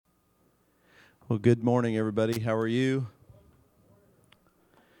Well, good morning, everybody. How are you?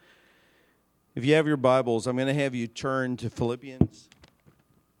 If you have your Bibles, I'm going to have you turn to Philippians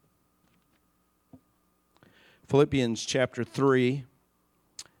chapter 3.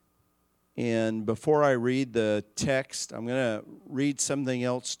 And before I read the text, I'm going to read something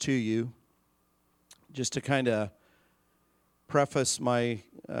else to you just to kind of preface my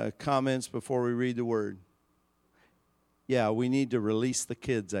comments before we read the Word. Yeah, we need to release the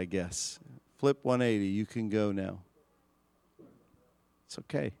kids, I guess. Flip 180, you can go now. It's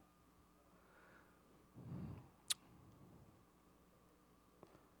okay.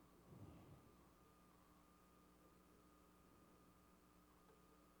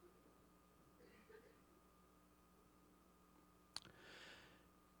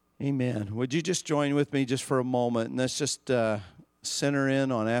 Amen. Would you just join with me just for a moment, and let's just center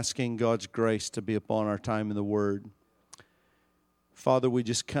in on asking God's grace to be upon our time in the Word. Father, we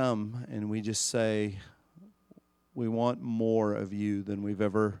just come and we just say we want more of you than we've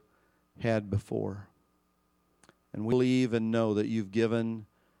ever had before. And we believe and know that you've given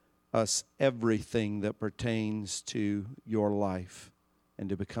us everything that pertains to your life and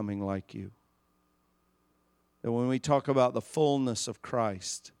to becoming like you. That when we talk about the fullness of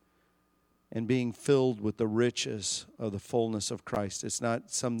Christ and being filled with the riches of the fullness of Christ, it's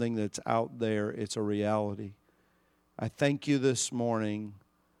not something that's out there, it's a reality. I thank you this morning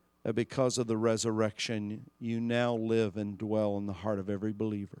that because of the resurrection, you now live and dwell in the heart of every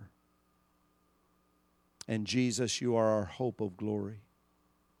believer. And Jesus, you are our hope of glory.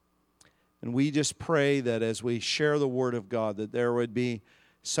 And we just pray that as we share the Word of God, that there would be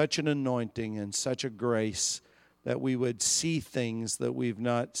such an anointing and such a grace that we would see things that we've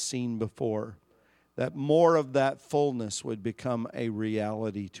not seen before, that more of that fullness would become a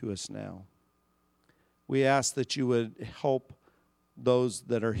reality to us now. We ask that you would help those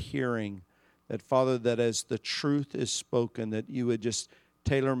that are hearing, that, Father, that as the truth is spoken, that you would just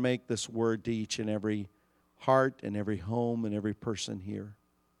tailor-make this word to each and every heart and every home and every person here.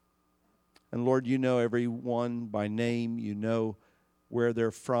 And, Lord, you know everyone by name. You know where they're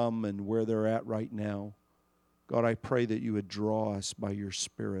from and where they're at right now. God, I pray that you would draw us by your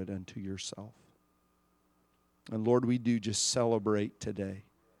Spirit unto yourself. And, Lord, we do just celebrate today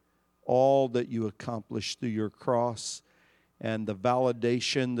all that you accomplished through your cross and the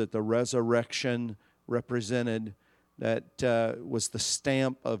validation that the resurrection represented, that was the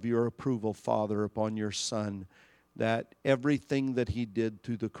stamp of your approval, Father, upon your Son, that everything that he did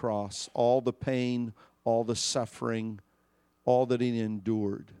through the cross, all the pain, all the suffering, all that he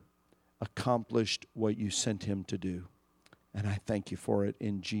endured, accomplished what you sent him to do. And I thank you for it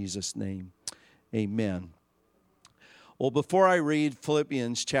in Jesus' name. Amen. Well, before I read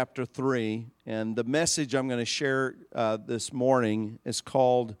Philippians chapter 3, and the message I'm going to share this morning is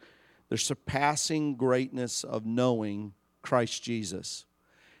called The Surpassing Greatness of Knowing Christ Jesus.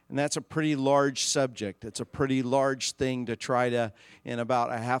 And that's a pretty large subject. It's a pretty large thing to try to, in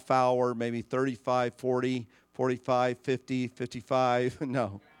about a half hour, maybe 35, 40, 45, 50, 55.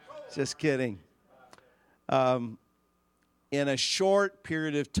 No, just kidding. In a short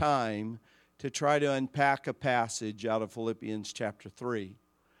period of time, to try to unpack a passage out of Philippians chapter 3.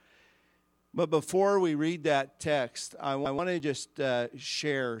 But before we read that text, I want to just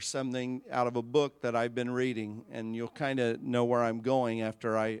share something out of a book that I've been reading, and you'll kind of know where I'm going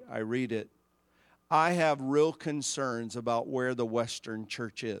after I read it. I have real concerns about where the Western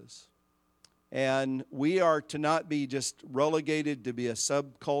church is. And we are to not be just relegated to be a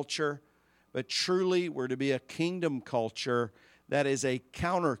subculture, but truly we're to be a kingdom culture that is a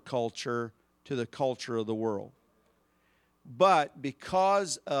counterculture to the culture of the world. But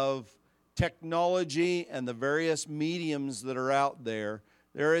because of technology and the various mediums that are out there,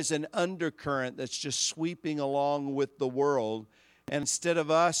 there is an undercurrent that's just sweeping along with the world. And instead of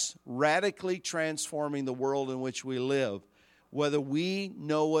us radically transforming the world in which we live, whether we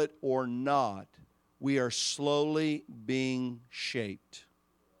know it or not, we are slowly being shaped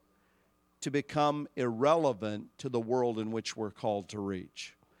to become irrelevant to the world in which we're called to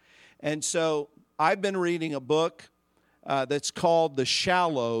reach. And so I've been reading a book that's called The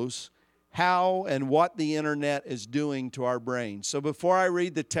Shallows, How and What the Internet is Doing to Our Brains. So before I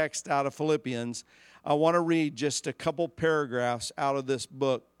read the text out of Philippians, I want to read just a couple paragraphs out of this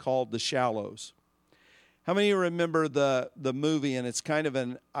book called The Shallows. How many of you remember the movie, and it's kind of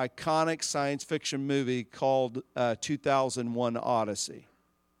an iconic science fiction movie called 2001 Odyssey?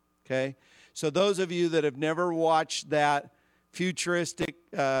 Okay? So those of you that have never watched that futuristic,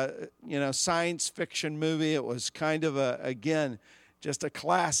 science fiction movie, it was kind of again, just a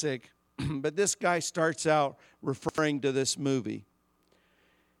classic. But this guy starts out referring to this movie.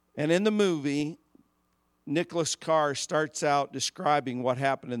 And in the movie, Nicholas Carr starts out describing what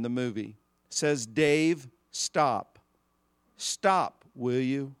happened in the movie. It says, Dave, stop. Stop, will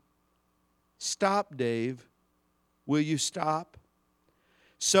you? Stop, Dave. Will you stop?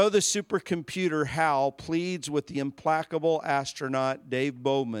 So the supercomputer Hal pleads with the implacable astronaut Dave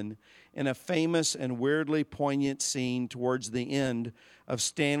Bowman in a famous and weirdly poignant scene towards the end of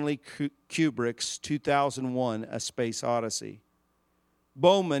Stanley Kubrick's 2001 A Space Odyssey.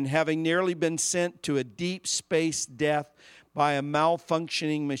 Bowman, having nearly been sent to a deep space death by a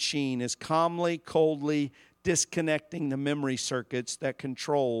malfunctioning machine, is calmly, coldly disconnecting the memory circuits that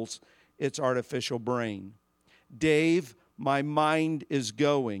controls its artificial brain. Dave, my mind is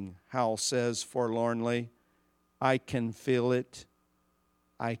going, Hal says forlornly. I can feel it.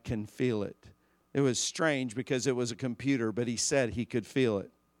 I can feel it. It was strange because it was a computer, but he said he could feel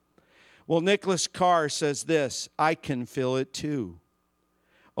it. Well, Nicholas Carr says this, I can feel it too.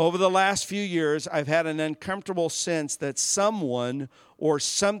 Over the last few years, I've had an uncomfortable sense that someone or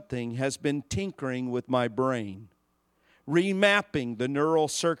something has been tinkering with my brain, remapping the neural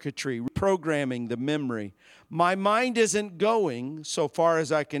circuitry, reprogramming the memory. My mind isn't going, so far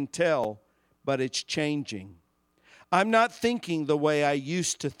as I can tell, but it's changing. I'm not thinking the way I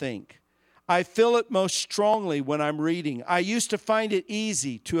used to think. I feel it most strongly when I'm reading. I used to find it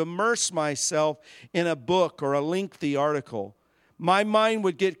easy to immerse myself in a book or a lengthy article. My mind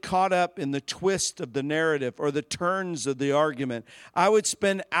would get caught up in the twist of the narrative or the turns of the argument. I would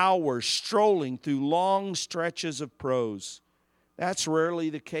spend hours strolling through long stretches of prose. That's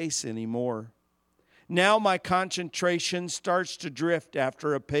rarely the case anymore. Now my concentration starts to drift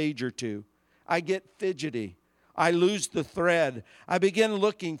after a page or two. I get fidgety. I lose the thread. I begin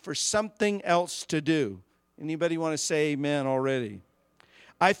looking for something else to do. Anybody want to say amen already?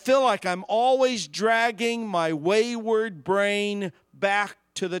 I feel like I'm always dragging my wayward brain back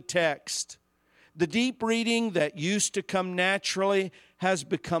to the text. The deep reading that used to come naturally has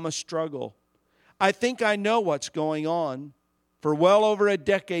become a struggle. I think I know what's going on. For well over a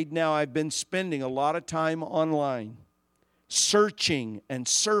decade now, I've been spending a lot of time online, searching and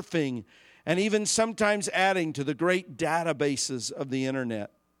surfing, and even sometimes adding to the great databases of the internet.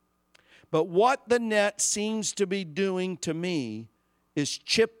 But what the net seems to be doing to me is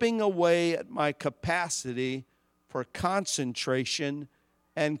chipping away at my capacity for concentration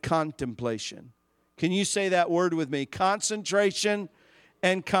and contemplation. Can you say that word with me? Concentration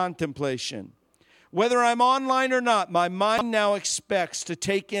and contemplation. Whether I'm online or not, my mind now expects to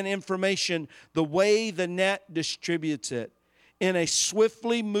take in information the way the net distributes it, in a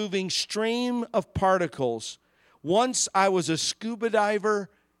swiftly moving stream of particles. Once I was a scuba diver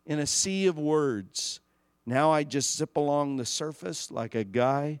in a sea of words. Now I just zip along the surface like a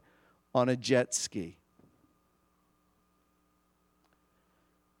guy on a jet ski.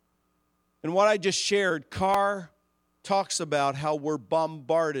 And what I just shared, Carr talks about how we're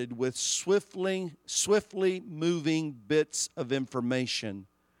bombarded with swiftly moving bits of information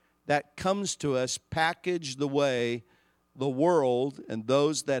that comes to us packaged the way the world and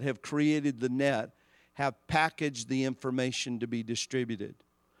those that have created the net have packaged the information to be distributed.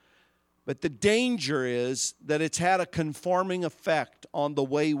 But the danger is that it's had a conforming effect on the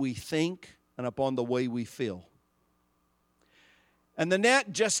way we think and upon the way we feel. And the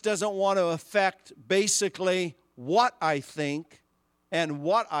net just doesn't want to affect basically what I think and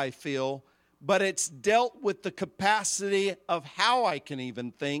what I feel, but it's dealt with the capacity of how I can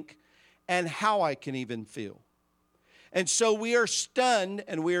even think and how I can even feel. And so we are stunned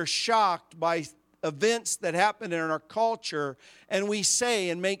and we are shocked by events that happen in our culture, and we say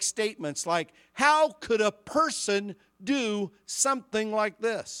and make statements like, how could a person do something like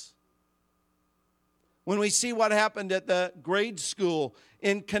this? When we see what happened at the grade school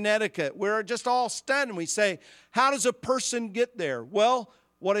in Connecticut, we're just all stunned and we say, how does a person get there? Well,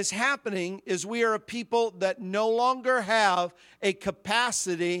 what is happening is we are a people that no longer have a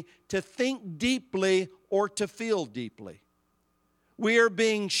capacity to think deeply or to feel deeply. We are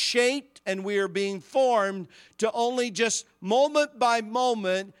being shaped and we are being formed to only just moment by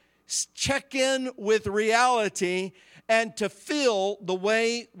moment check in with reality and to feel the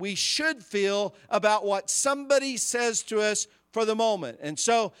way we should feel about what somebody says to us for the moment. And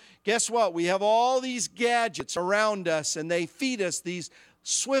so, guess what? We have all these gadgets around us and they feed us these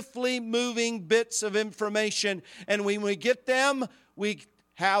swiftly moving bits of information. And when we get them, we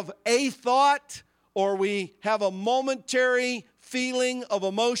have a thought or we have a momentary feeling of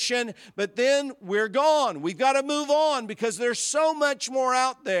emotion, but then we're gone. We've got to move on because there's so much more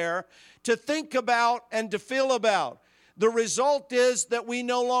out there to think about and to feel about. The result is that we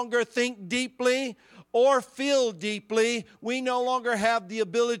no longer think deeply or feel deeply, we no longer have the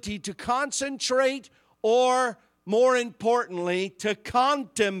ability to concentrate or, more importantly, to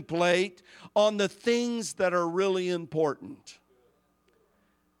contemplate on the things that are really important.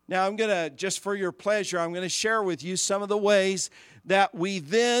 Now, I'm going to, just for your pleasure, I'm going to share with you some of the ways that we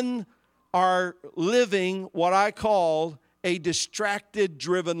then are living what I call a distracted,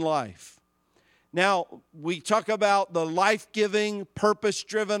 driven life. Now, we talk about the life-giving,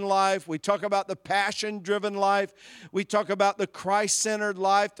 purpose-driven life. We talk about the passion-driven life. We talk about the Christ-centered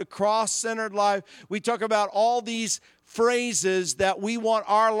life, the cross-centered life. We talk about all these phrases that we want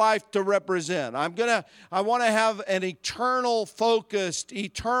our life to represent. I want to have an eternal focused,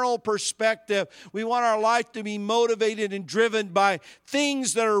 eternal perspective. We want our life to be motivated and driven by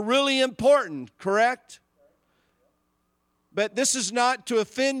things that are really important, correct? But this is not to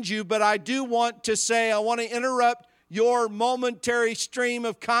offend you, but I do want to say, I want to interrupt your momentary stream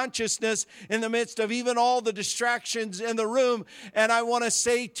of consciousness in the midst of even all the distractions in the room. And I want to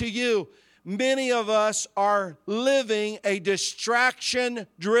say to you, many of us are living a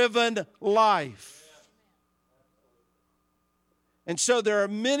distraction-driven life. And so there are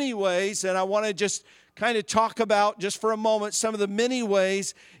many ways, and I want to just kind of talk about, just for a moment, some of the many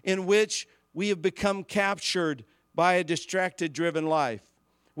ways in which we have become captured by a distracted, driven life.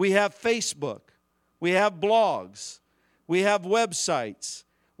 We have Facebook. We have blogs. We have websites.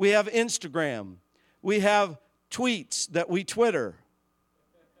 We have Instagram. We have tweets that we Twitter.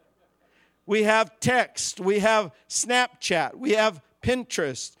 We have text. We have Snapchat. We have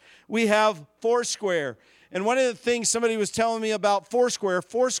Pinterest. We have Foursquare. And one of the things somebody was telling me about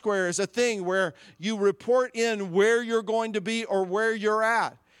Foursquare is a thing where you report in where you're going to be or where you're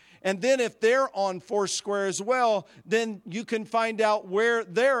at. And then if they're on Foursquare as well, then you can find out where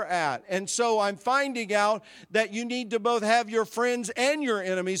they're at. And so I'm finding out that you need to both have your friends and your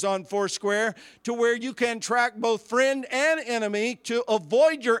enemies on Foursquare to where you can track both friend and enemy to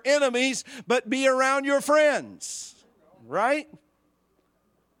avoid your enemies but be around your friends, right?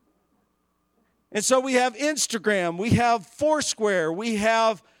 And so we have Instagram, we have Foursquare, we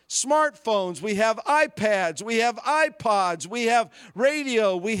have smartphones, we have iPads, we have iPods, we have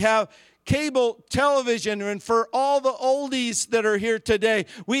radio, we have cable television, and for all the oldies that are here today,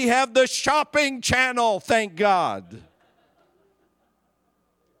 we have the shopping channel, thank God.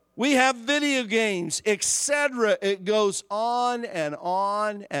 We have video games, etc. It goes on and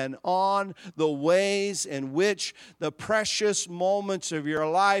on and on, the ways in which the precious moments of your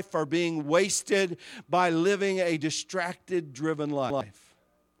life are being wasted by living a distracted, driven life.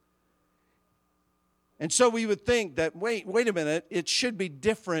 And so we would think that, wait a minute, it should be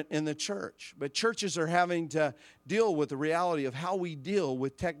different in the church. But churches are having to deal with the reality of how we deal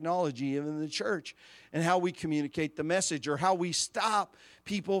with technology in the church and how we communicate the message or how we stop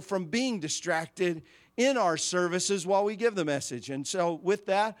people from being distracted in our services while we give the message. And so with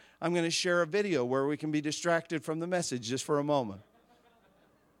that, I'm going to share a video where we can be distracted from the message just for a moment.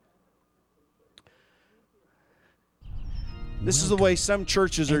 This is the way some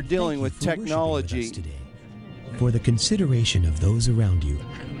churches are dealing with technology. For the consideration of those around you,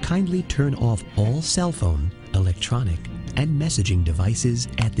 kindly turn off all cell phone, electronic, and messaging devices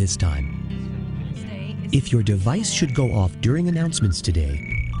at this time. If your device should go off during announcements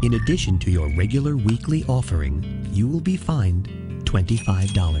today, in addition to your regular weekly offering, you will be fined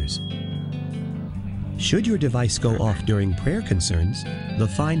 $25. Should your device go off during prayer concerns, the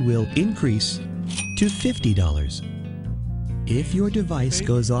fine will increase to $50. If your device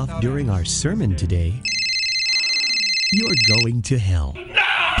goes off during our sermon today, you're going to hell.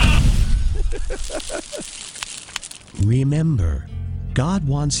 Remember, God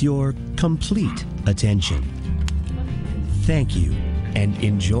wants your complete attention. Thank you, and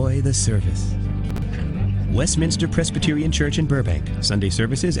enjoy the service. Westminster Presbyterian Church in Burbank. Sunday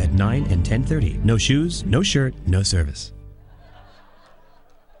services at 9 and 10:30. No shoes, no shirt, no service.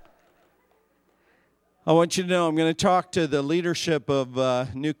 I want you to know I'm going to talk to the leadership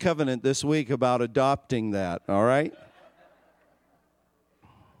of New Covenant this week about adopting that, all right?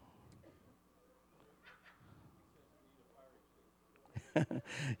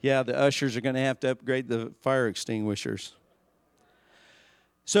 Yeah, the ushers are going to have to upgrade the fire extinguishers.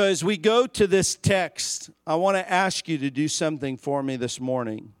 So as we go to this text, I want to ask you to do something for me this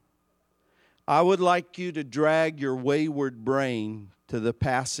morning. I would like you to drag your wayward brain to the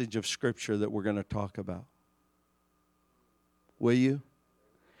passage of Scripture that we're going to talk about. Will you?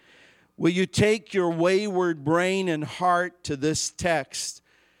 Will you take your wayward brain and heart to this text?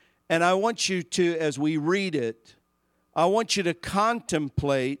 And I want you to, as we read it, I want you to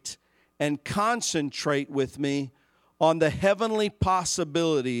contemplate and concentrate with me on the heavenly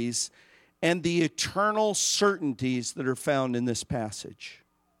possibilities and the eternal certainties that are found in this passage.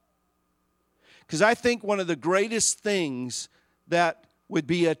 Because I think one of the greatest things that would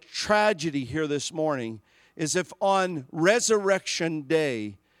be a tragedy here this morning is if on Resurrection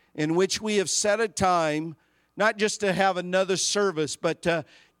Day, in which we have set a time, not just to have another service, but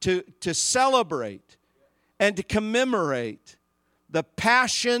to celebrate and to commemorate the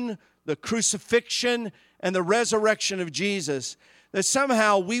passion, the crucifixion, and the resurrection of Jesus, that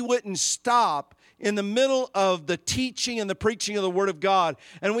somehow we wouldn't stop in the middle of the teaching and the preaching of the Word of God,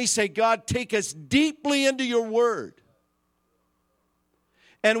 and we say, God, take us deeply into your Word.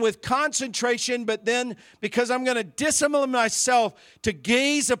 And with concentration, but then because I'm going to discipline myself to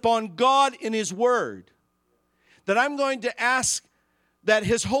gaze upon God in His Word, that I'm going to ask that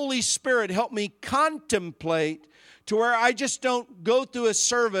His Holy Spirit help me contemplate to where I just don't go through a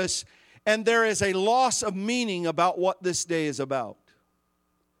service and there is a loss of meaning about what this day is about.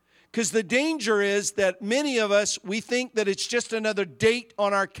 Because the danger is that many of us, we think that it's just another date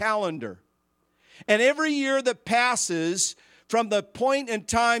on our calendar. And every year that passes from the point in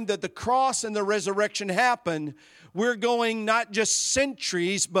time that the cross and the resurrection happened, we're going not just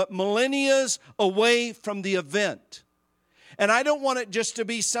centuries, but millennia away from the event. And I don't want it just to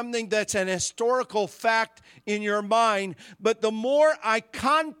be something that's an historical fact in your mind, but the more I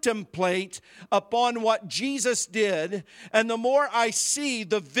contemplate upon what Jesus did, and the more I see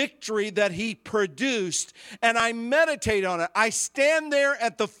the victory that He produced, and I meditate on it, I stand there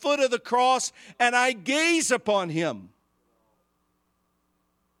at the foot of the cross and I gaze upon Him.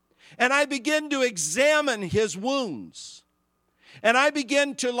 And I begin to examine His wounds. And I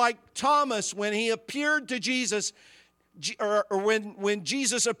begin to, like Thomas, when he appeared to Jesus, or when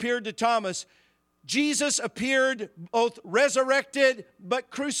Jesus appeared to Thomas, Jesus appeared both resurrected but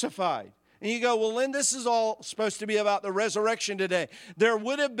crucified. And you go, well, Lynn, this is all supposed to be about the resurrection today. There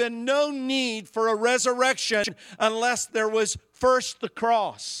would have been no need for a resurrection unless there was first the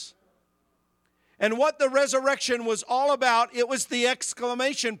cross. And what the resurrection was all about, it was the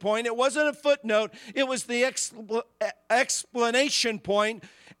exclamation point. It wasn't a footnote. It was the explanation point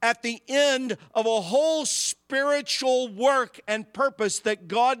at the end of a whole spiritual work and purpose that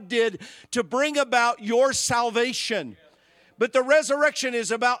God did to bring about your salvation. But the resurrection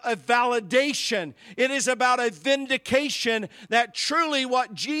is about a validation. It is about a vindication that truly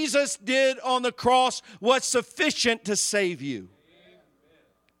what Jesus did on the cross was sufficient to save you.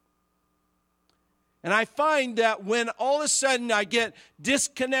 And I find that when all of a sudden I get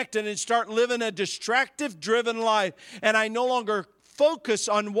disconnected and start living a distractive-driven life, and I no longer focus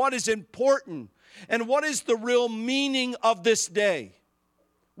on what is important and what is the real meaning of this day.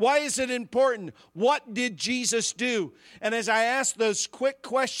 Why is it important? What did Jesus do? And as I ask those quick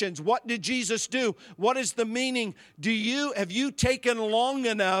questions, what did Jesus do? What is the meaning? Have you taken long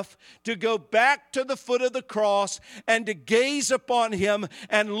enough to go back to the foot of the cross and to gaze upon Him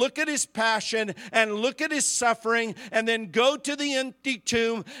and look at His passion and look at His suffering and then go to the empty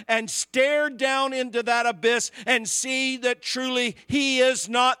tomb and stare down into that abyss and see that truly He is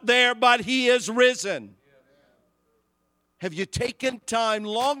not there, but He is risen? Have you taken time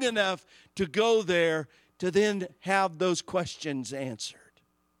long enough to go there to then have those questions answered?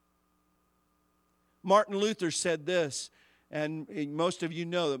 Martin Luther said this, and most of you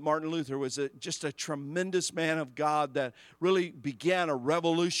know that Martin Luther was just a tremendous man of God that really began a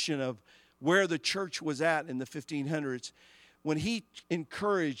revolution of where the church was at in the 1500s. When he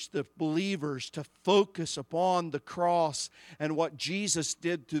encouraged the believers to focus upon the cross and what Jesus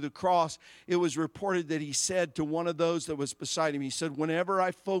did through the cross, it was reported that he said to one of those that was beside him, he said, whenever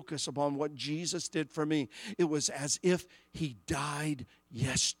I focus upon what Jesus did for me, it was as if He died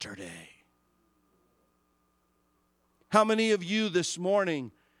yesterday. How many of you this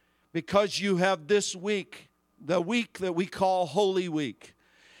morning, because you have this week, the week that we call Holy Week,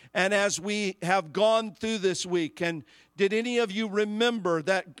 and as we have gone through this week, and did any of you remember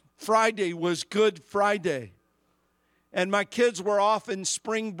that Friday was Good Friday? And my kids were off in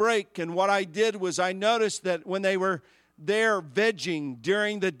spring break, and what I did was I noticed that when they were there vegging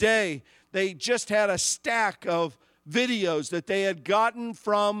during the day, they just had a stack of videos that they had gotten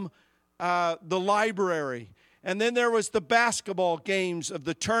from the library. And then there was the basketball games of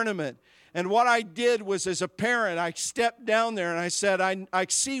the tournament. And what I did was, as a parent, I stepped down there and I said, I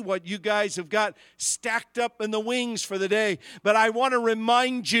see what you guys have got stacked up in the wings for the day, but I want to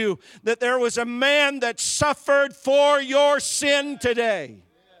remind you that there was a man that suffered for your sin today.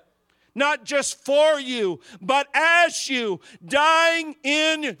 Not just for you, but as you, dying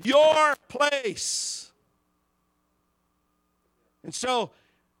in your place. And so,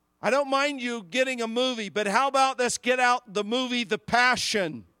 I don't mind you getting a movie, but how about let's get out the movie The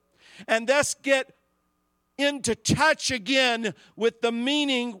Passion? and thus get into touch again with the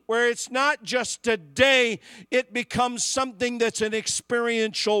meaning where it's not just today, it becomes something that's an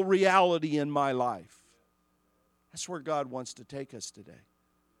experiential reality in my life. That's where God wants to take us today.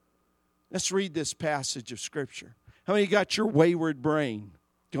 Let's read this passage of Scripture. How many got your wayward brain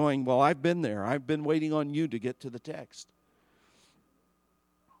going, well, I've been there. I've been waiting on you to get to the text.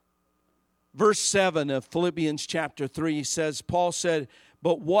 Verse 7 of Philippians chapter 3 says, Paul said,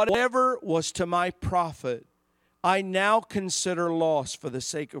 but whatever was to my profit, I now consider loss for the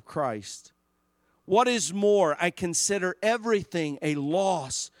sake of Christ. What is more, I consider everything a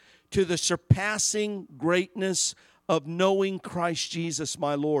loss to the surpassing greatness of knowing Christ Jesus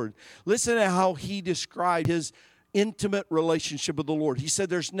my Lord. Listen to how he described his intimate relationship with the Lord. He said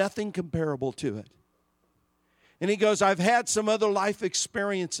there's nothing comparable to it. And he goes, I've had some other life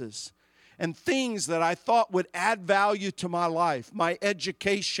experiences and things that I thought would add value to my life, my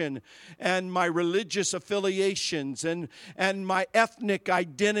education and my religious affiliations and my ethnic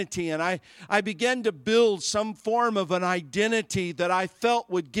identity. And I began to build some form of an identity that I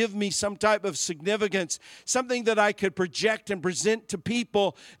felt would give me some type of significance, something that I could project and present to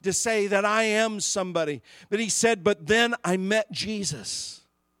people to say that I am somebody. But he said, but then I met Jesus.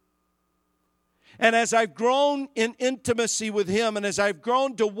 And as I've grown in intimacy with him and as I've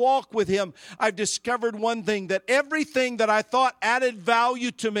grown to walk with him, I've discovered one thing, that everything that I thought added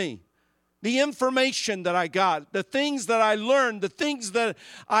value to me, the information that I got, the things that I learned, the things that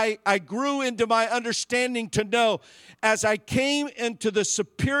I grew into my understanding to know, as I came into the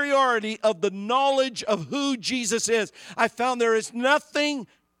superiority of the knowledge of who Jesus is, I found there is nothing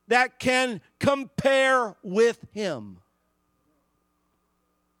that can compare with him.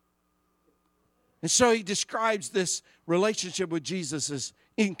 And so he describes this relationship with Jesus as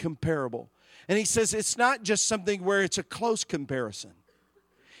incomparable. And he says it's not just something where it's a close comparison.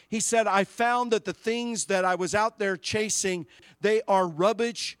 He said, I found that the things that I was out there chasing, they are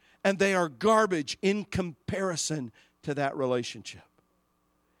rubbish and they are garbage in comparison to that relationship.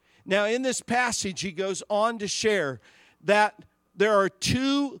 Now, in this passage, he goes on to share that there are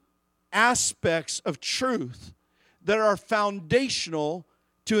two aspects of truth that are foundational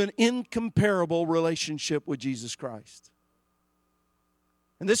to an incomparable relationship with Jesus Christ.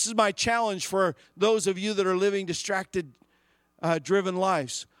 And this is my challenge for those of you that are living distracted, driven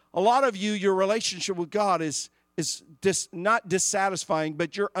lives. A lot of you, your relationship with God is not dissatisfying,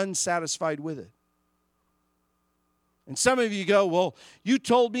 but you're unsatisfied with it. And some of you go, well, you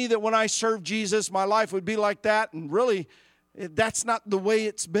told me that when I served Jesus, my life would be like that. And really, that's not the way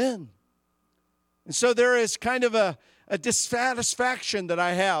it's been. And so there is kind of a dissatisfaction that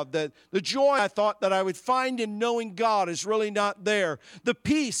I have, that the joy I thought that I would find in knowing God is really not there. The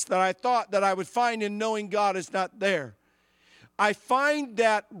peace that I thought that I would find in knowing God is not there. I find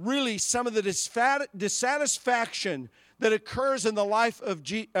that really some of the dissatisfaction that occurs in the life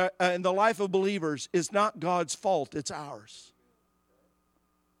of believers is not God's fault, it's ours.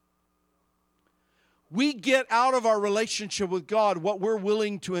 We get out of our relationship with God what we're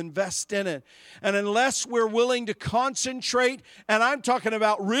willing to invest in it. And unless we're willing to concentrate, and I'm talking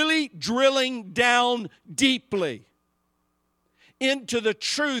about really drilling down deeply into the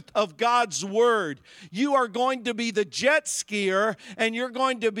truth of God's Word, you are going to be the jet skier and you're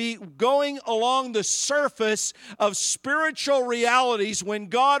going to be going along the surface of spiritual realities when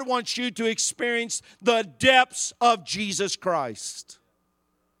God wants you to experience the depths of Jesus Christ.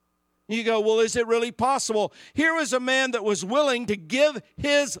 You go, well, is it really possible? Here was a man that was willing to give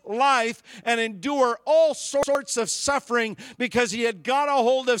his life and endure all sorts of suffering because he had got a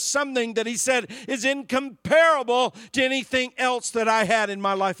hold of something that he said is incomparable to anything else that I had in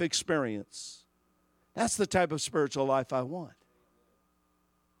my life experience. That's the type of spiritual life I want.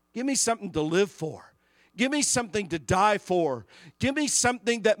 Give me something to live for. Give me something to die for. Give me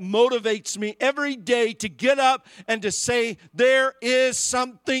something that motivates me every day to get up and to say, there is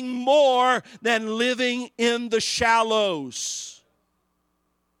something more than living in the shallows.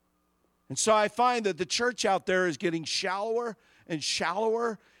 And so I find that the church out there is getting shallower and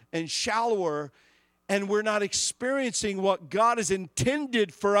shallower and shallower, and we're not experiencing what God has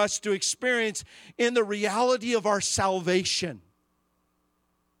intended for us to experience in the reality of our salvation.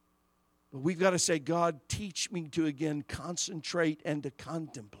 But we've got to say, God, teach me to again concentrate and to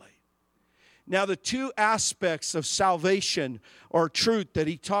contemplate. Now, the two aspects of salvation or truth that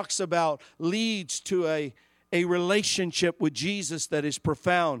he talks about leads to a relationship with Jesus that is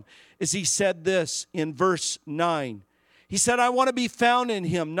profound, is he said this in verse 9. He said, I want to be found in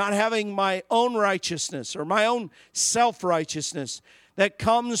him, not having my own righteousness or my own self-righteousness that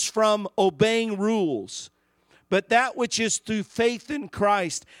comes from obeying rules, but that which is through faith in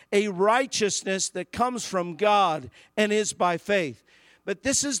Christ, a righteousness that comes from God and is by faith. But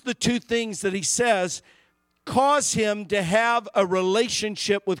this is the two things that he says cause him to have a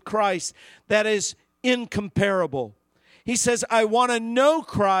relationship with Christ that is incomparable. He says, I want to know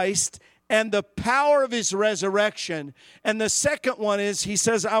Christ and the power of his resurrection. And the second one is, he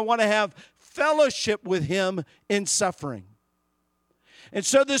says, I want to have fellowship with him in suffering. And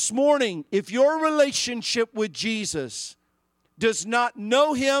so this morning, if your relationship with Jesus does not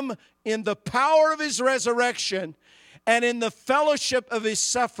know him in the power of his resurrection and in the fellowship of his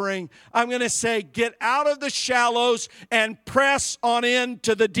suffering, I'm going to say, get out of the shallows and press on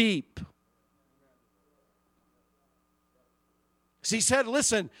into the deep. So he said,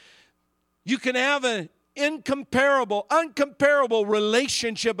 listen, you can have an uncomparable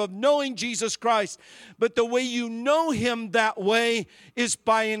relationship of knowing Jesus Christ, but the way you know him that way is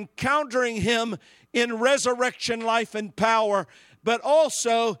by encountering him in resurrection life and power, but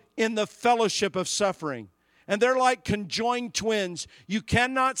also in the fellowship of suffering. And they're like conjoined twins. You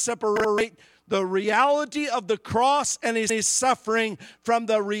cannot separate the reality of the cross and his suffering from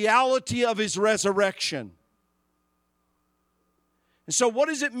the reality of his resurrection. And so what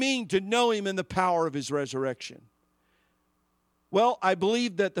does it mean to know him in the power of his resurrection? Well, I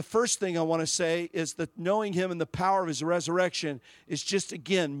believe that the first thing I want to say is that knowing him in the power of his resurrection is just,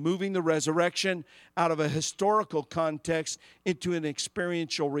 again, moving the resurrection out of a historical context into an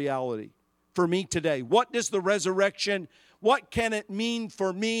experiential reality. For me today, what does the resurrection, what can it mean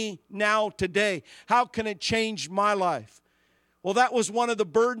for me now today? How can it change my life? Well, that was one of the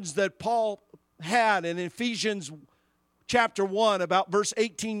burdens that Paul had in Ephesians chapter 1, about verse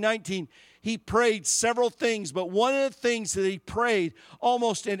 18, 19. He prayed several things, but one of the things that he prayed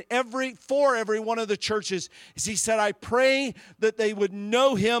almost for every one of the churches is he said, I pray that they would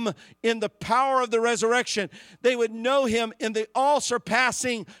know him in the power of the resurrection. They would know him in the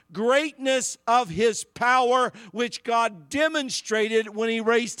all-surpassing greatness of his power, which God demonstrated when he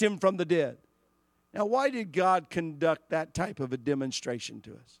raised him from the dead. Now, why did God conduct that type of a demonstration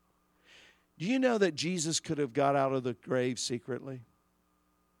to us? Do you know that Jesus could have got out of the grave secretly?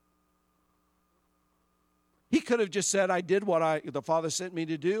 He could have just said, I did what the Father sent me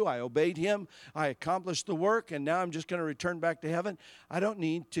to do. I obeyed him. I accomplished the work, and now I'm just going to return back to heaven. I don't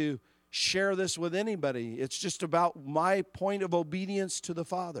need to share this with anybody. It's just about my point of obedience to the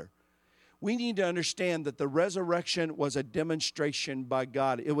Father. We need to understand that the resurrection was a demonstration by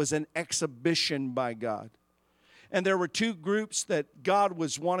God. It was an exhibition by God. And there were two groups that God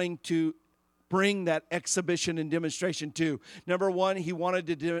was wanting to bring that exhibition and demonstration to. Number one, he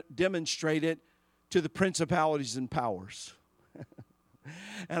wanted to demonstrate it to the principalities and powers.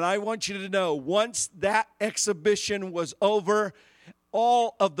 And I want you to know, once that exhibition was over,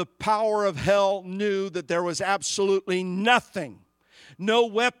 all of the power of hell knew that there was absolutely nothing, no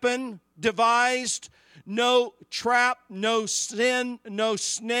weapon devised, no trap, no sin, no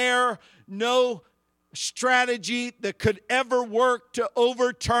snare, no strategy that could ever work to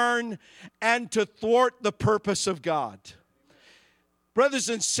overturn and to thwart the purpose of God. Brothers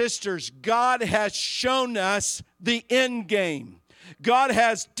and sisters, God has shown us the end game. God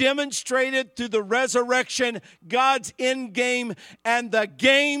has demonstrated through the resurrection God's end game, and the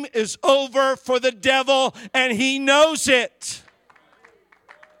game is over for the devil, and he knows it.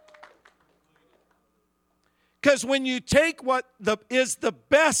 Because when you take what is the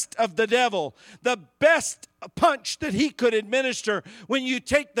best of the devil, the best punch that he could administer, when you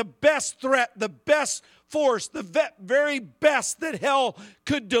take the best threat, the best force, the very best that hell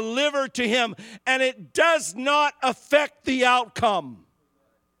could deliver to him, and it does not affect the outcome,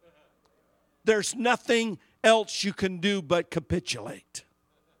 there's nothing else you can do but capitulate.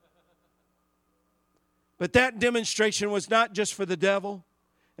 But that demonstration was not just for the devil.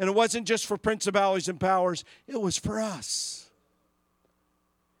 And it wasn't just for principalities and powers. It was for us.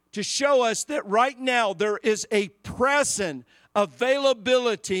 To show us that right now there is a present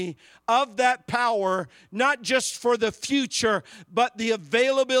availability of that power, not just for the future, but the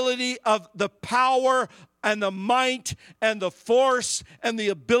availability of the power and the might and the force and the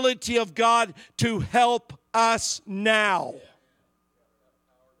ability of God to help us now.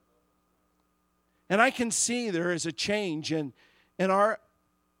 And I can see there is a change in our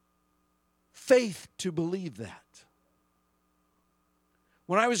faith to believe that.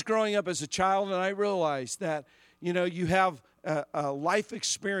 When I was growing up as a child, and I realized that, you have a life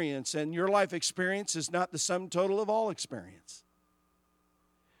experience, and your life experience is not the sum total of all experience.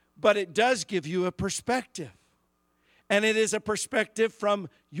 But it does give you a perspective. And it is a perspective from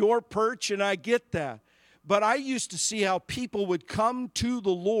your perch, and I get that. But I used to see how people would come to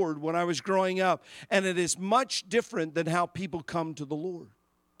the Lord when I was growing up. And it is much different than how people come to the Lord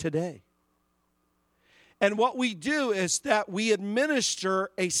today. And what we do is that we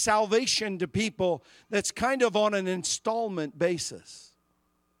administer a salvation to people that's kind of on an installment basis.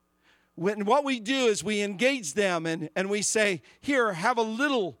 What we do is we engage them and we say, here, have a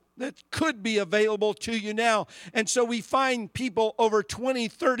little that could be available to you now. And so we find people over 20,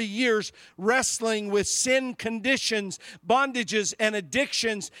 30 years wrestling with sin conditions, bondages, and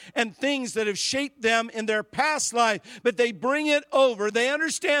addictions, and things that have shaped them in their past life. But they bring it over. They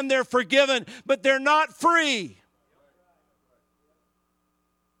understand they're forgiven, but they're not free.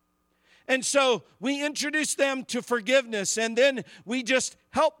 And so we introduce them to forgiveness, and then we just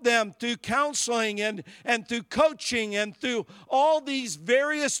help them through counseling and through coaching and through all these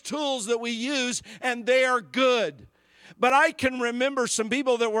various tools that we use, and they are good. But I can remember some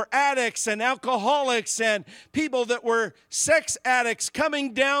people that were addicts and alcoholics and people that were sex addicts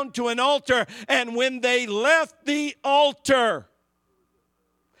coming down to an altar, and when they left the altar,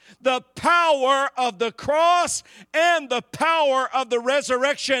 the power of the cross and the power of the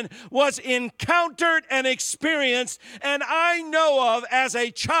resurrection was encountered and experienced. And I know of, as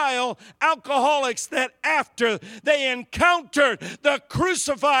a child, alcoholics that after they encountered the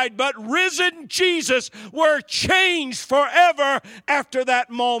crucified but risen Jesus were changed forever after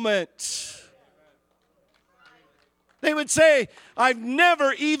that moment. They would say, I've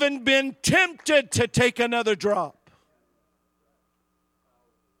never even been tempted to take another drop.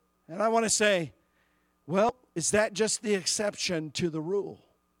 And I want to say, well, is that just the exception to the rule?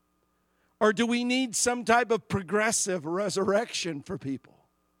 Or do we need some type of progressive resurrection for people?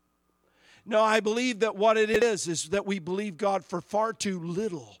 No, I believe that what it is that we believe God for far too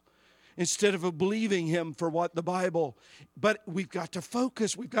little instead of believing Him for what the Bible. But we've got to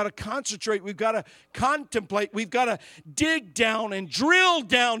focus. We've got to concentrate. We've got to contemplate. We've got to dig down and drill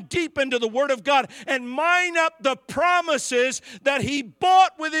down deep into the Word of God and mine up the promises that He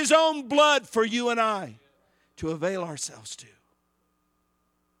bought with His own blood for you and I to avail ourselves to.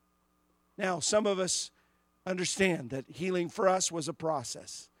 Now, some of us understand that healing for us was a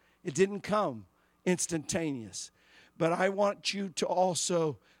process. It didn't come instantaneous. But I want you to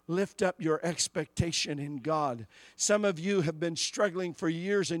also lift up your expectation in God. Some of you have been struggling for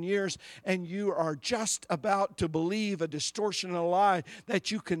years and years, and you are just about to believe a distortion and a lie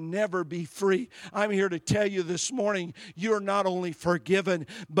that you can never be free. I'm here to tell you this morning, you're not only forgiven,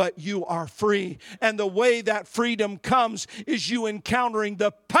 but you are free. And the way that freedom comes is you encountering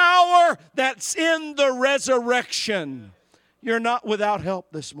the power that's in the resurrection. You're not without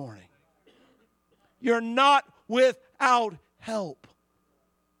help this morning. You're not without help.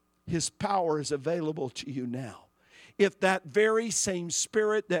 His power is available to you now. If that very same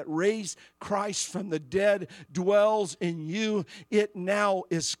Spirit that raised Christ from the dead dwells in you, it now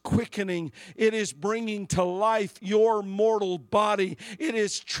is quickening. It is bringing to life your mortal body. It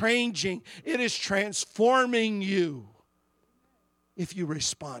is changing. It is transforming you if you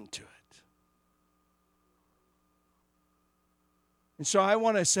respond to it. And so I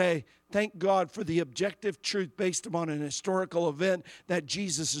want to say, thank God for the objective truth based upon an historical event that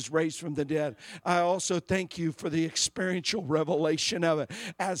Jesus is raised from the dead. I also thank you for the experiential revelation of it,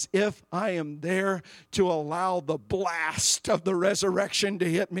 as if I am there to allow the blast of the resurrection to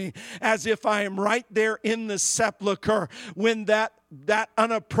hit me, as if I am right there in the sepulcher when that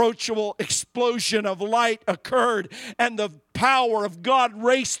unapproachable explosion of light occurred and the power of God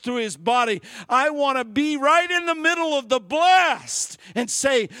raced through His body. I want to be right in the middle of the blast and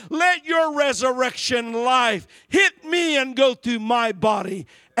say, let your resurrection life hit me and go through my body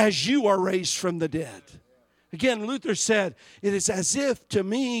as you are raised from the dead. Again, Luther said, it is as if to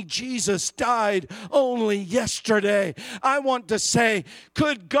me Jesus died only yesterday. I want to say,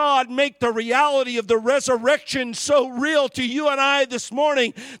 could God make the reality of the resurrection so real to you and I this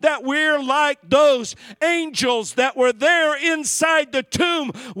morning that we're like those angels that were there inside the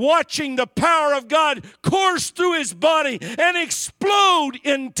tomb watching the power of God course through His body and explode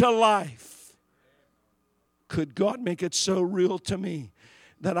into life? Could God make it so real to me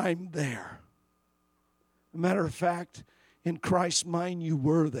that I'm there? As a matter of fact, in Christ's mind, you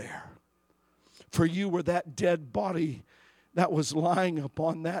were there. For you were that dead body that was lying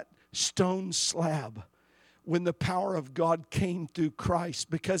upon that stone slab when the power of God came through Christ,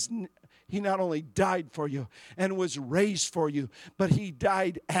 because He not only died for you and was raised for you, but He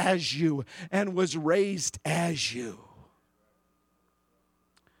died as you and was raised as you.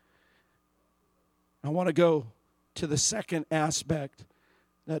 I want to go to the second aspect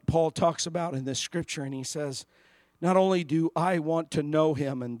that Paul talks about in this scripture, and he says, not only do I want to know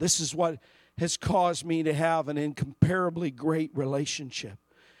Him, and this is what has caused me to have an incomparably great relationship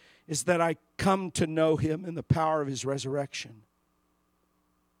is that I come to know Him in the power of His resurrection.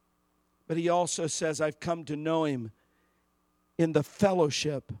 But He also says I've come to know Him in the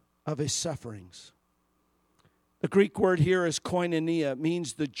fellowship of His sufferings. The Greek word here is koinonia. It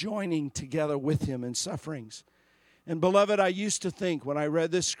means the joining together with Him in sufferings. And beloved, I used to think when I read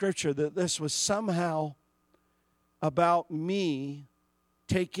this scripture that this was somehow about me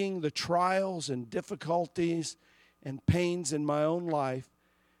taking the trials and difficulties and pains in my own life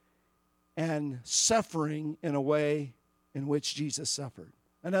and suffering in a way in which Jesus suffered.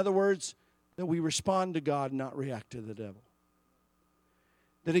 In other words, that we respond to God and not react to the devil.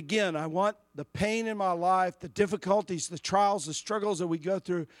 That again, I want the pain in my life, the difficulties, the trials, the struggles that we go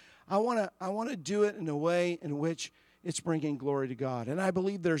through, I want to do it in a way in which it's bringing glory to God. And I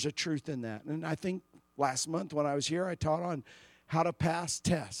believe there's a truth in that. And I think last month when I was here, I taught on how to pass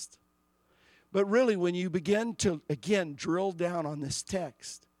tests. But really, when you begin to, again, drill down on this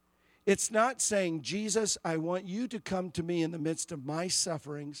text, it's not saying, Jesus, I want you to come to me in the midst of my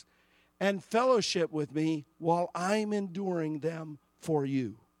sufferings and fellowship with me while I'm enduring them for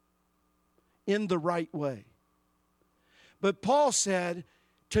you in the right way. But Paul said,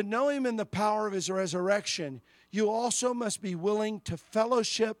 to know Him in the power of His resurrection, you also must be willing to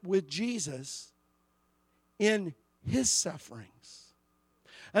fellowship with Jesus in His sufferings.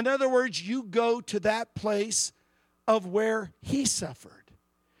 In other words, you go to that place of where He suffered.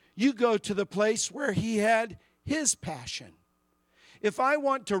 You go to the place where He had His passion. If I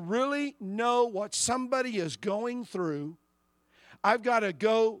want to really know what somebody is going through, I've got to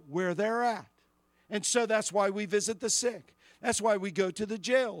go where they're at. And so that's why we visit the sick. That's why we go to the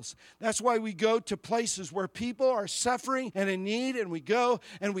jails. That's why we go to places where people are suffering and in need, and we go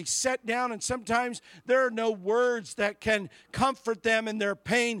and we sit down, and sometimes there are no words that can comfort them in their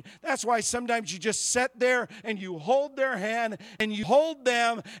pain. That's why sometimes you just sit there and you hold their hand and you hold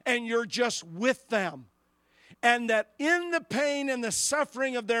them and you're just with them. And that in the pain and the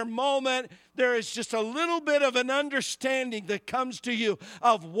suffering of their moment, there is just a little bit of an understanding that comes to you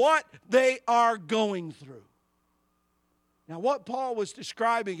of what they are going through. Now, what Paul was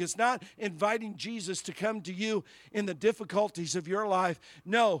describing is not inviting Jesus to come to you in the difficulties of your life.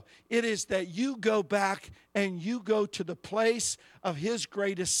 No, it is that you go back and you go to the place of His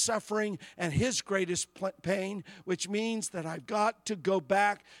greatest suffering and His greatest pain, which means that I've got to go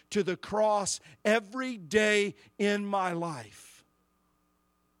back to the cross every day in my life.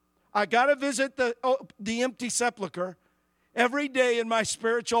 I got to visit the empty sepulcher every day in my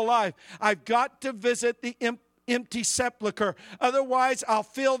spiritual life. I've got to visit the empty sepulcher. Otherwise, I'll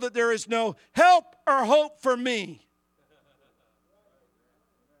feel that there is no help or hope for me.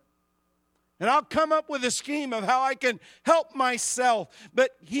 And I'll come up with a scheme of how I can help myself.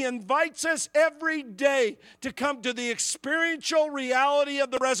 But He invites us every day to come to the experiential reality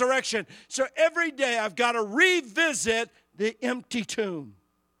of the resurrection. So every day I've got to revisit the empty tomb.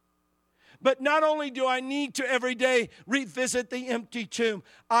 But not only do I need to every day revisit the empty tomb,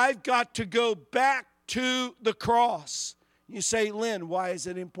 I've got to go back to the cross. You say, Lynn, why is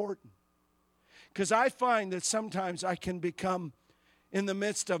it important? Because I find that sometimes I can become, in the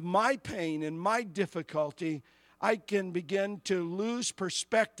midst of my pain and my difficulty, I can begin to lose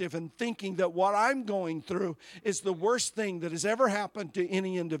perspective and thinking that what I'm going through is the worst thing that has ever happened to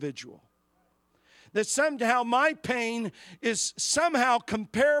any individual. That somehow my pain is somehow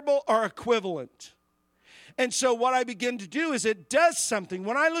comparable or equivalent. And so what I begin to do is it does something.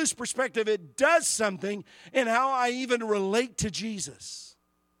 When I lose perspective, it does something in how I even relate to Jesus.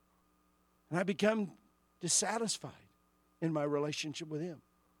 And I become dissatisfied in my relationship with Him.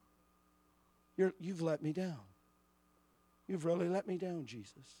 You've let me down. You've really let me down,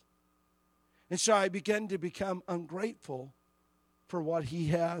 Jesus. And so I begin to become ungrateful for what He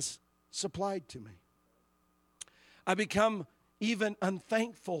has supplied to me. I become even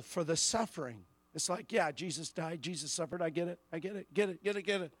unthankful for the suffering. It's like, yeah, Jesus died, Jesus suffered, I get it. Get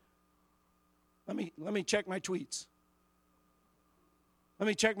it. Let me check my tweets. Let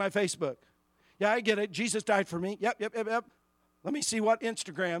me check my Facebook. Yeah, I get it. Jesus died for me. Yep. Let me see what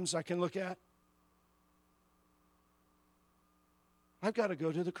Instagrams I can look at. I've got to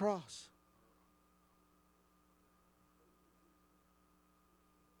go to the cross.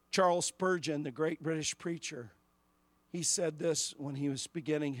 Charles Spurgeon, the great British preacher, he said this when he was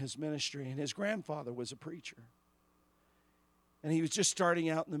beginning his ministry, and his grandfather was a preacher. And he was just starting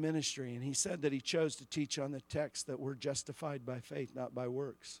out in the ministry, and he said that he chose to teach on the text that we're justified by faith, not by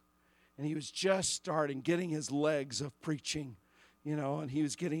works. And he was just starting, getting his legs of preaching, and he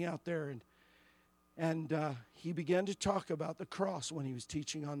was getting out there. And he began to talk about the cross when he was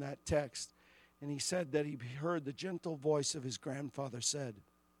teaching on that text. And he said that he heard the gentle voice of his grandfather said,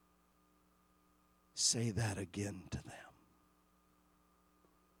 "Say that again to them."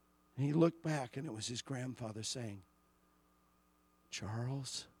 And he looked back, and it was his grandfather saying,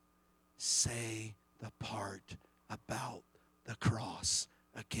 "Charles, say the part about the cross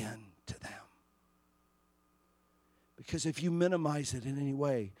again to them." Because if you minimize it in any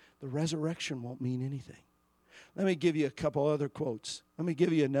way, the resurrection won't mean anything. Let me give you a couple other quotes. Let me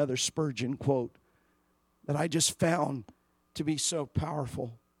give you another Spurgeon quote that I just found to be so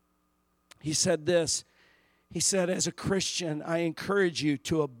powerful. He said this. He said, "As a Christian, I encourage you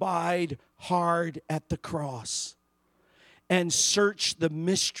to abide hard at the cross and search the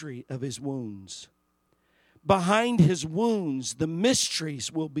mystery of his wounds. Behind his wounds, the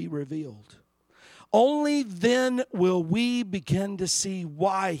mysteries will be revealed. Only then will we begin to see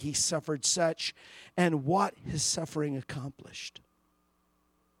why he suffered such and what his suffering accomplished."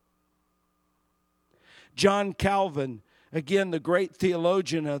 John Calvin, again the great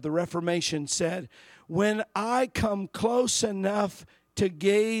theologian of the Reformation, said, "When I come close enough to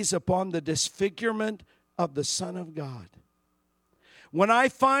gaze upon the disfigurement of the Son of God, when I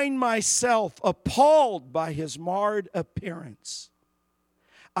find myself appalled by his marred appearance,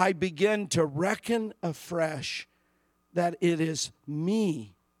 I begin to reckon afresh that it is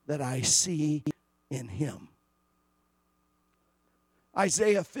me that I see in him."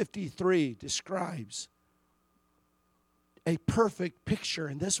 Isaiah 53 describes a perfect picture,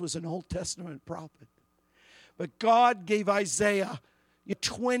 and this was an Old Testament prophet. But God gave Isaiah a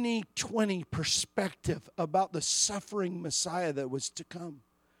 20/20 perspective about the suffering Messiah that was to come.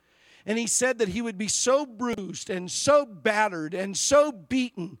 And he said that he would be so bruised and so battered and so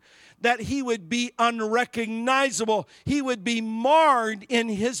beaten that he would be unrecognizable. He would be marred in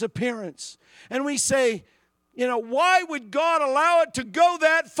his appearance. And we say, why would God allow it to go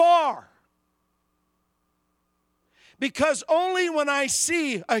that far? Because only when I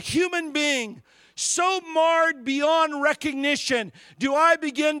see a human being so marred beyond recognition do I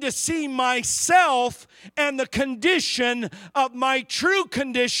begin to see myself and the condition of my true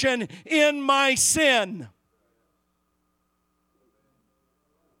condition in my sin.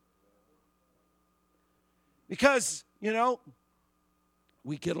 Because,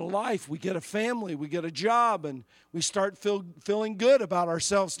 we get a life, we get a family, we get a job, and we start feeling good about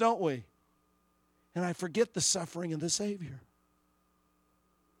ourselves, don't we? And I forget the suffering of the Savior.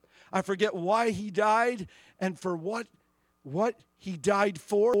 I forget why he died and for what he died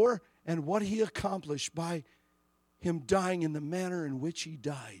for and what he accomplished by him dying in the manner in which he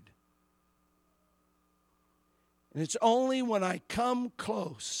died. And it's only when I come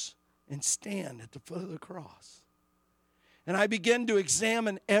close and stand at the foot of the cross and I begin to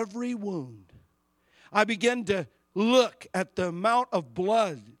examine every wound, I begin to look at the amount of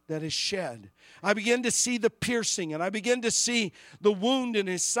blood that is shed. I begin to see the piercing, and I begin to see the wound in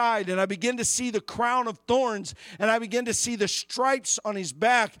his side, and I begin to see the crown of thorns, and I begin to see the stripes on his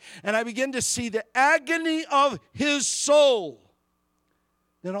back, and I begin to see the agony of his soul.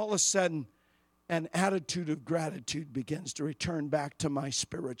 Then all of a sudden, an attitude of gratitude begins to return back to my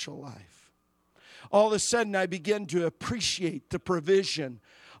spiritual life. All of a sudden, I begin to appreciate the provision.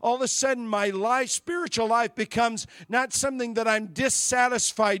 All of a sudden, my spiritual life becomes not something that I'm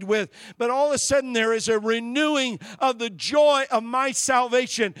dissatisfied with, but all of a sudden there is a renewing of the joy of my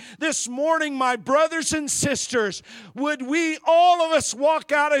salvation. This morning, my brothers and sisters, would we, all of us,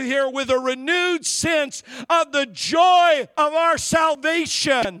 walk out of here with a renewed sense of the joy of our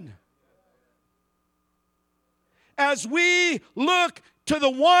salvation? As we look to the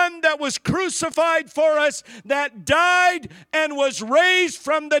one that was crucified for us, that died and was raised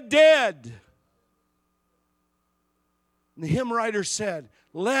from the dead. And the hymn writer said,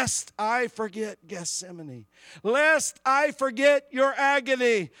 "Lest I forget Gethsemane, lest I forget your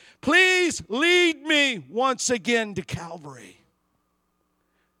agony, please lead me once again to Calvary."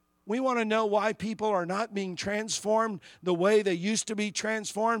 We want to know why people are not being transformed the way they used to be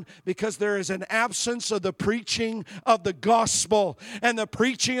transformed, because there is an absence of the preaching of the gospel. And the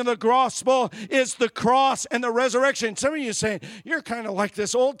preaching of the gospel is the cross and the resurrection. Some of you are saying, "You're kind of like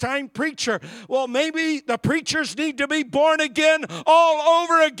this old-time preacher." Well, maybe the preachers need to be born again all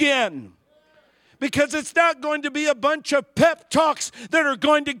over again. Because it's not going to be a bunch of pep talks that are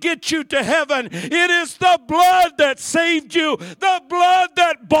going to get you to heaven. It is the blood that saved you, the blood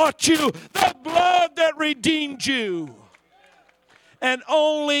that bought you, the blood that redeemed you. And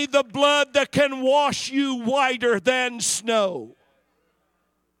only the blood that can wash you whiter than snow.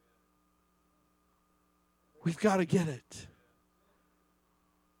 We've got to get it.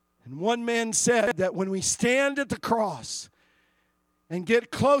 And one man said that when we stand at the cross and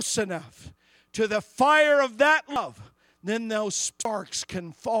get close enough to the fire of that love, then those sparks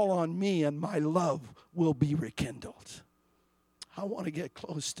can fall on me and my love will be rekindled. I want to get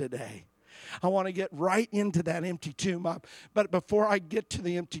close today. I want to get right into that empty tomb. But before I get to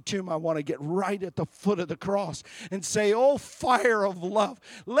the empty tomb, I want to get right at the foot of the cross and say, oh, fire of love,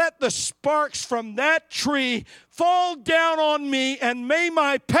 let the sparks from that tree fall down on me, and may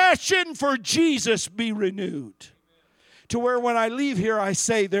my passion for Jesus be renewed. To where when I leave here, I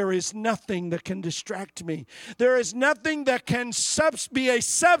say, there is nothing that can distract me. There is nothing that can be a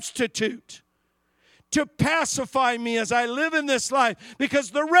substitute to pacify me as I live in this life,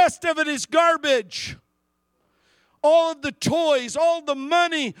 because the rest of it is garbage. All of the toys, all the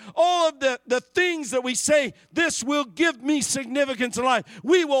money, all of the things that we say, this will give me significance in life.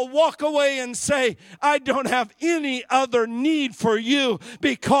 We will walk away and say, I don't have any other need for you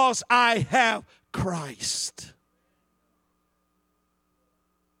because I have Christ.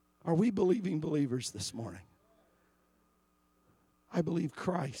 Are we believing believers this morning? I believe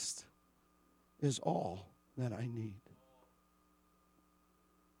Christ is all that I need.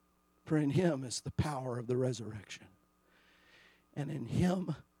 For in Him is the power of the resurrection. And in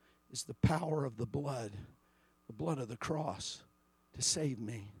Him is the power of the blood of the cross, to save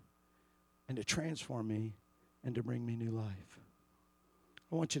me and to transform me and to bring me new life.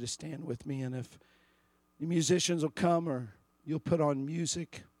 I want you to stand with me, and if the musicians will come or you'll put on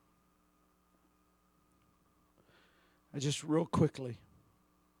music. I just real quickly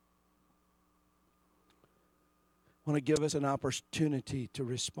want to give us an opportunity to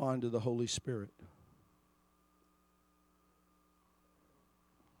respond to the Holy Spirit.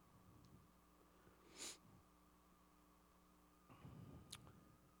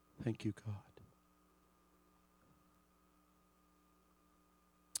 Thank you, God.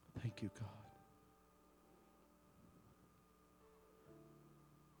 Thank you, God.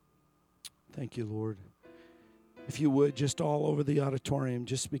 Thank you, Lord. If you would, just all over the auditorium,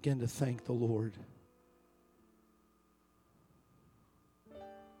 just begin to thank the Lord.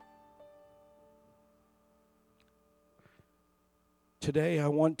 Today, I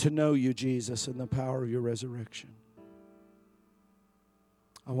want to know you, Jesus, and the power of your resurrection.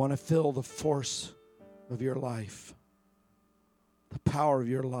 I want to feel the force of your life, the power of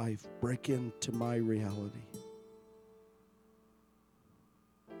your life break into my reality.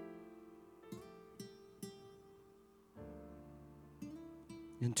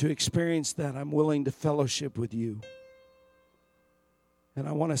 And to experience that, I'm willing to fellowship with you. And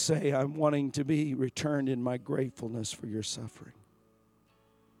I want to say I'm wanting to be returned in my gratefulness for your suffering.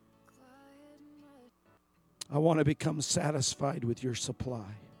 I want to become satisfied with your supply.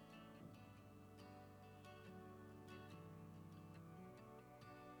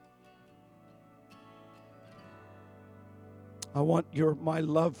 I want my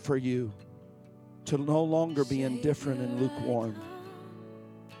love for you to no longer be indifferent and lukewarm.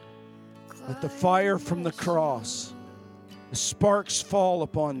 Let the fire from the cross, the sparks fall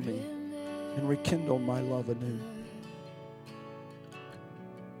upon me and rekindle my love anew.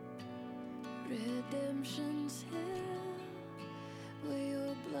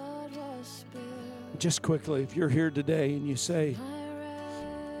 Just quickly, if you're here today and you say,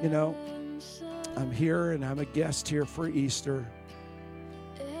 you know, I'm here and I'm a guest here for Easter,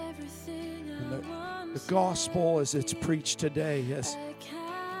 and the gospel as it's preached today, as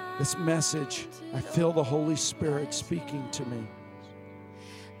this message, I feel the Holy Spirit speaking to me.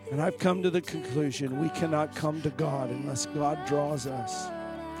 And I've come to the conclusion we cannot come to God unless God draws us.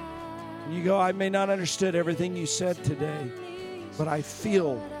 And you go, I may not understood everything you said today, but I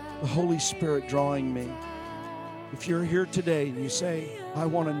feel the Holy Spirit drawing me. If you're here today and you say, I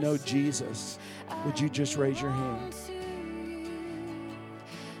want to know Jesus, would you just raise your hand?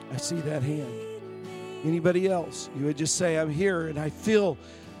 I see that hand. Anybody else? You would just say, I'm here and I feel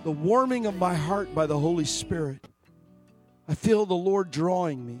the warming of my heart by the Holy Spirit. I feel the Lord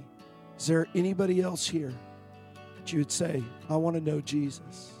drawing me. Is there anybody else here that you would say, I want to know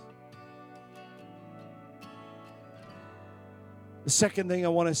Jesus? The second thing I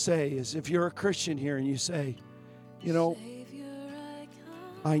want to say is, if you're a Christian here and you say, you know,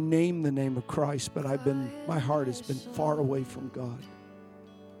 I name the name of Christ, but my heart has been far away from God.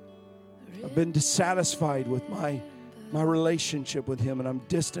 I've been dissatisfied with my relationship with Him, and I'm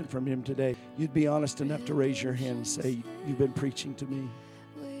distant from Him today. You'd be honest enough to raise your hand and say, you've been preaching to me.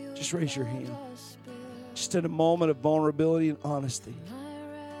 Just raise your hand. Just in a moment of vulnerability and honesty.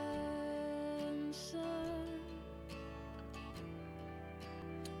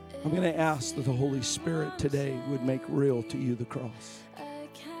 I'm going to ask that the Holy Spirit today would make real to you the cross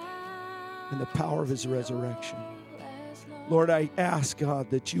and the power of His resurrection. Lord, I ask, God,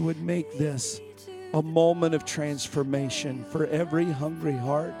 that you would make this a moment of transformation for every hungry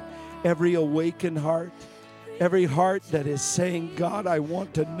heart, every awakened heart, every heart that is saying, God, I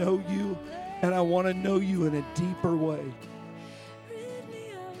want to know you, and I want to know you in a deeper way.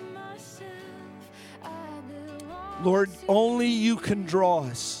 Lord, only you can draw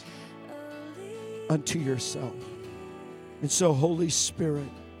us unto yourself. And so, Holy Spirit,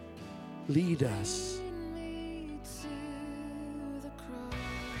 lead us.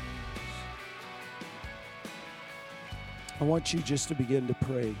 I want you just to begin to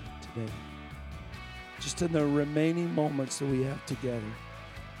pray today. Just in the remaining moments that we have together,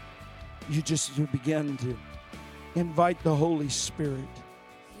 you just begin to invite the Holy Spirit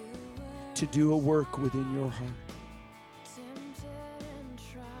to do a work within your heart.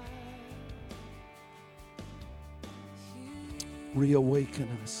 Reawaken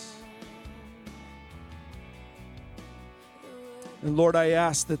us. And Lord, I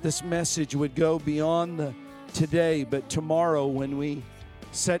ask that this message would go beyond today, but tomorrow when we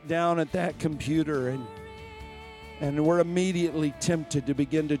sit down at that computer and we're immediately tempted to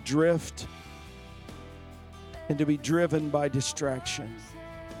begin to drift and to be driven by distraction.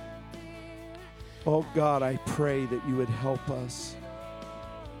 Oh God, I pray that you would help us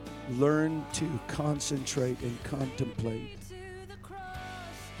learn to concentrate and contemplate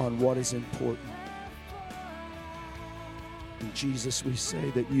on what is important. And Jesus, we say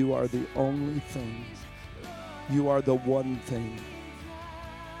that you are the only thing. You are the one thing.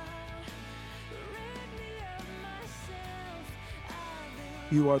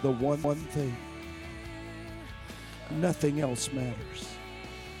 You are the one thing. Nothing else matters.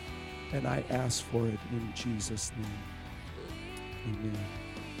 And I ask for it in Jesus' name. Amen.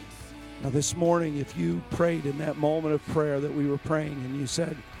 Now this morning, if you prayed in that moment of prayer that we were praying and you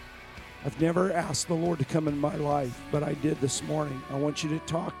said, I've never asked the Lord to come in my life, but I did this morning, I want you to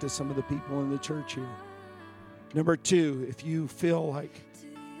talk to some of the people in the church here. Number two, if you feel like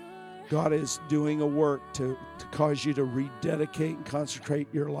God is doing a work to cause you to rededicate and consecrate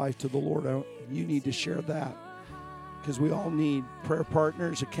your life to the Lord, you need to share that. Because we all need prayer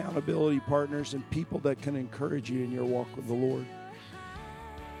partners, accountability partners, and people that can encourage you in your walk with the Lord.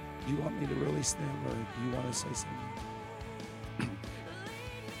 Do you want me to really stand, or do you want to say something?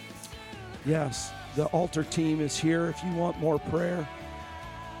 Yes, the altar team is here if you want more prayer.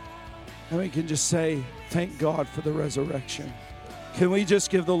 And we can just say, thank God for the resurrection. Can we just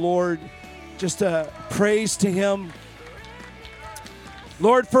give the Lord just a praise to Him?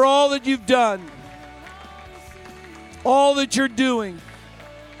 Lord, for all that you've done, all that you're doing,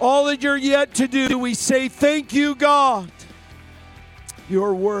 all that you're yet to do, we say thank you, God.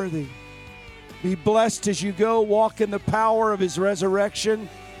 You're worthy. Be blessed as you go. Walk in the power of His resurrection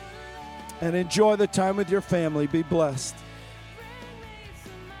and enjoy the time with your family. Be blessed.